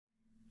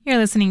You're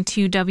listening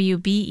to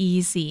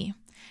WBEZ.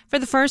 For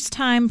the first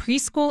time,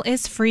 preschool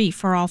is free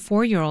for all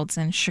 4-year-olds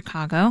in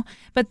Chicago,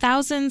 but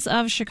thousands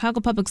of Chicago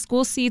public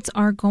school seats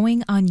are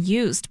going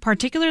unused,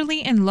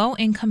 particularly in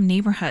low-income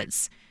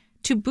neighborhoods.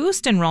 To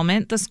boost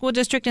enrollment, the school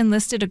district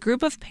enlisted a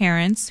group of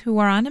parents who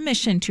are on a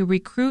mission to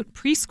recruit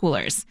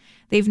preschoolers.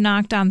 They've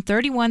knocked on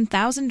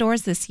 31,000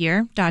 doors this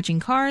year, dodging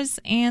cars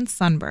and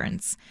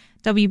sunburns.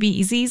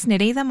 WBEZ's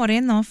Nereida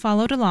Moreno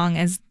followed along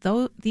as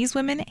these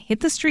women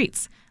hit the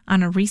streets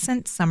on a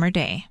recent summer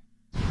day.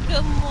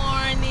 Good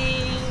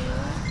morning.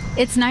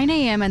 It's 9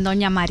 a.m. and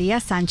Doña Maria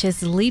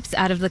Sanchez leaps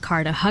out of the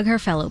car to hug her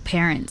fellow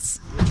parents.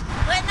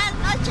 Buenas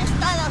noches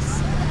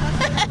todos.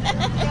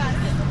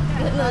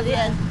 Buenos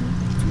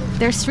días.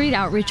 They're street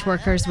outreach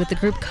workers with the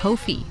group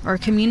COFI, or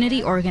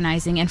Community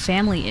Organizing and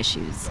Family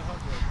Issues.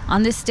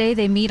 On this day,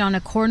 they meet on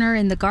a corner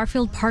in the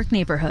Garfield Park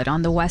neighborhood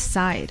on the west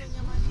side.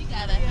 She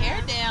got her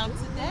hair down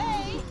today.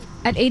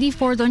 At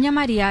 84, Doña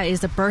Maria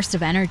is a burst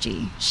of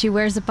energy. She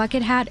wears a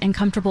bucket hat and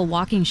comfortable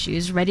walking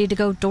shoes, ready to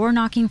go door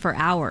knocking for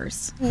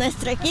hours.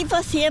 Nuestro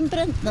equipo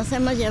siempre nos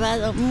hemos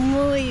llevado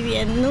muy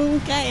bien.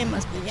 Nunca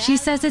hemos peleado. She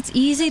says it's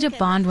easy to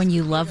bond when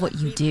you love what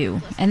you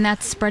do, and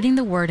that's spreading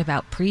the word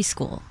about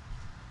preschool.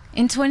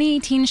 In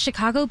 2018,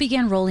 Chicago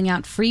began rolling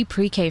out free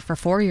pre-K for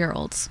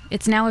 4-year-olds.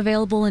 It's now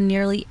available in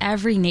nearly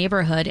every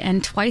neighborhood,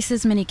 and twice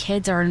as many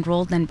kids are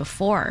enrolled than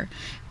before.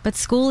 But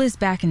school is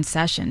back in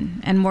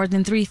session, and more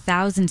than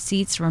 3,000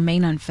 seats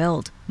remain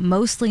unfilled,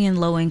 mostly in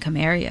low-income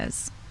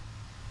areas.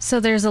 So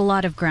there's a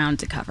lot of ground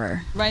to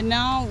cover. Right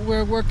now,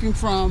 we're working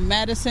from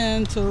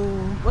Madison to,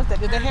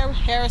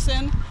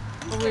 Harrison.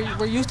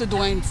 We're used to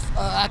doing,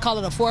 I call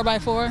it a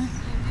 4x4,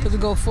 because we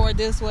go 4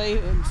 this way,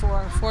 and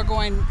 4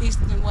 going east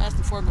and west,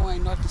 and 4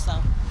 going north and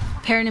south.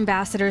 Parent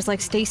ambassadors like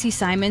Stacy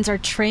Simons are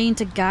trained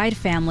to guide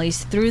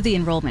families through the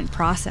enrollment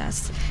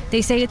process.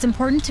 They say it's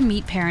important to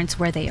meet parents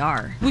where they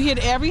are. We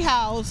hit every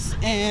house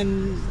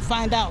and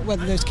find out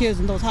whether there's kids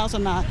in those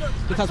houses or not,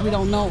 because we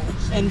don't know.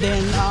 And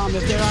then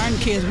if there aren't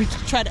kids, we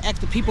try to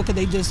ask the people, could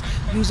they just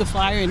use a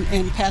flyer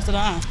and pass it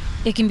on.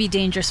 It can be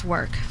dangerous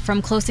work,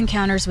 from close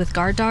encounters with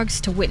guard dogs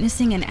to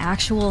witnessing an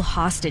actual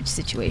hostage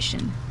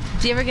situation.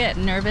 Do you ever get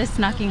nervous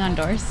knocking on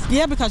doors?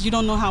 Yeah, because you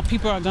don't know how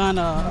people are going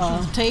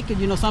to take it.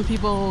 You know, some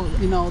people,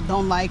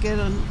 don't like it,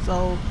 and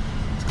so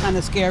it's kind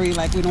of scary,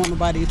 like we don't want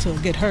nobody to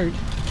get hurt.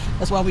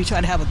 That's why we try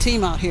to have a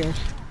team out here.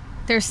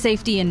 There's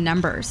safety in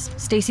numbers.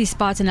 Stacy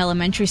spots an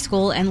elementary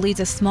school and leads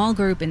a small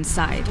group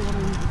inside.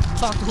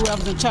 Talk to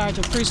whoever's in charge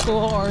of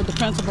preschool or the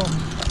principal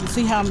and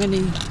see how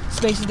many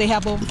spaces they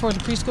have open for the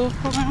preschool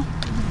program.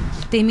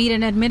 They meet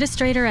an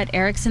administrator at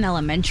Erickson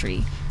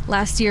Elementary.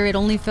 Last year, it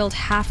only filled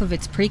half of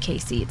its pre-K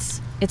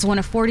seats. It's one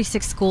of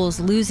 46 schools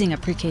losing a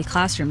pre-K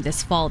classroom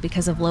this fall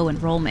because of low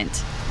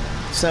enrollment.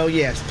 So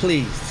yes,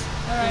 please,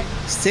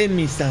 send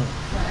me some.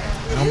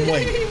 I'm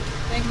waiting.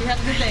 Thank you.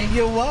 Have a good day.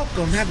 You're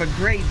welcome. Have a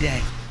great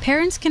day.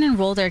 Parents can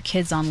enroll their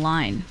kids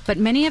online, but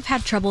many have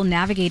had trouble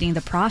navigating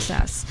the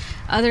process.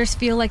 Others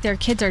feel like their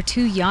kids are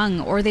too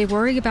young, or they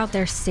worry about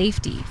their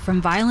safety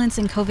from violence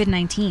and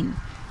COVID-19.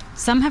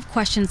 Some have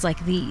questions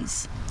like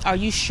these. Are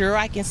you sure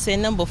I can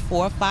send them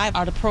before 5?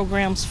 Are the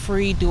programs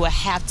free? Do I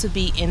have to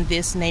be in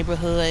this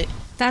neighborhood?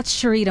 That's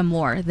Sharita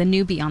Moore, the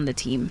newbie on the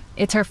team.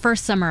 It's her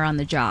first summer on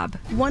the job.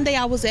 One day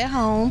I was at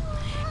home,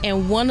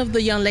 and one of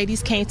the young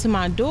ladies came to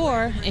my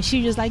door, and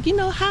she was like,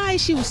 hi.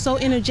 She was so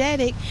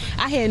energetic.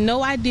 I had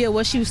no idea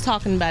what she was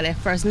talking about at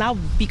first. Now,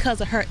 because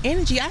of her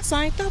energy, I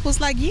signed up. Was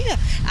like, yeah,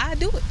 I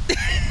do it.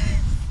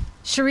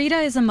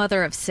 Sharita is a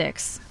mother of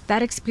 6.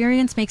 That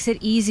experience makes it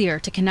easier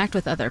to connect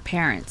with other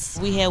parents.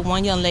 We had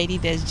one young lady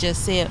that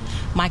just said,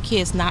 my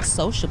kid's not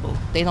sociable.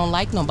 They don't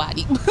like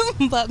nobody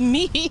but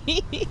me.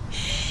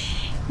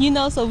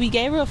 So we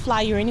gave her a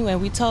flyer anyway.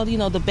 We told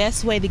her, the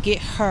best way to get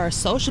her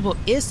sociable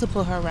is to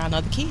put her around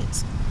other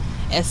kids.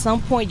 At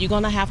some point, you're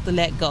going to have to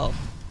let go.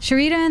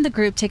 Sharita and the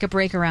group take a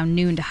break around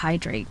noon to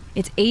hydrate.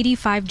 It's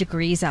 85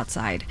 degrees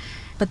outside,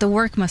 but the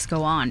work must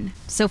go on.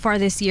 So far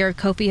this year,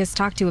 Kofi has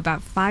talked to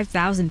about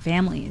 5,000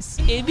 families.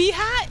 It'd be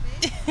hot,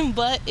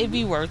 but it'd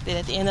be worth it.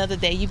 At the end of the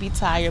day, you'd be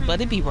tired, but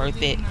it'd be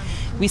worth it.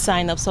 We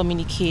sign up so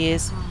many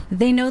kids.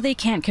 They know they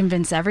can't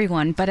convince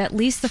everyone, but at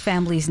least the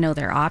families know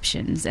their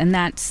options and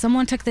that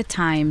someone took the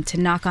time to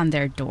knock on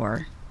their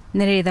door.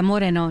 Nereida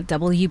Moreno,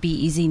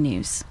 WBEZ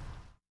News.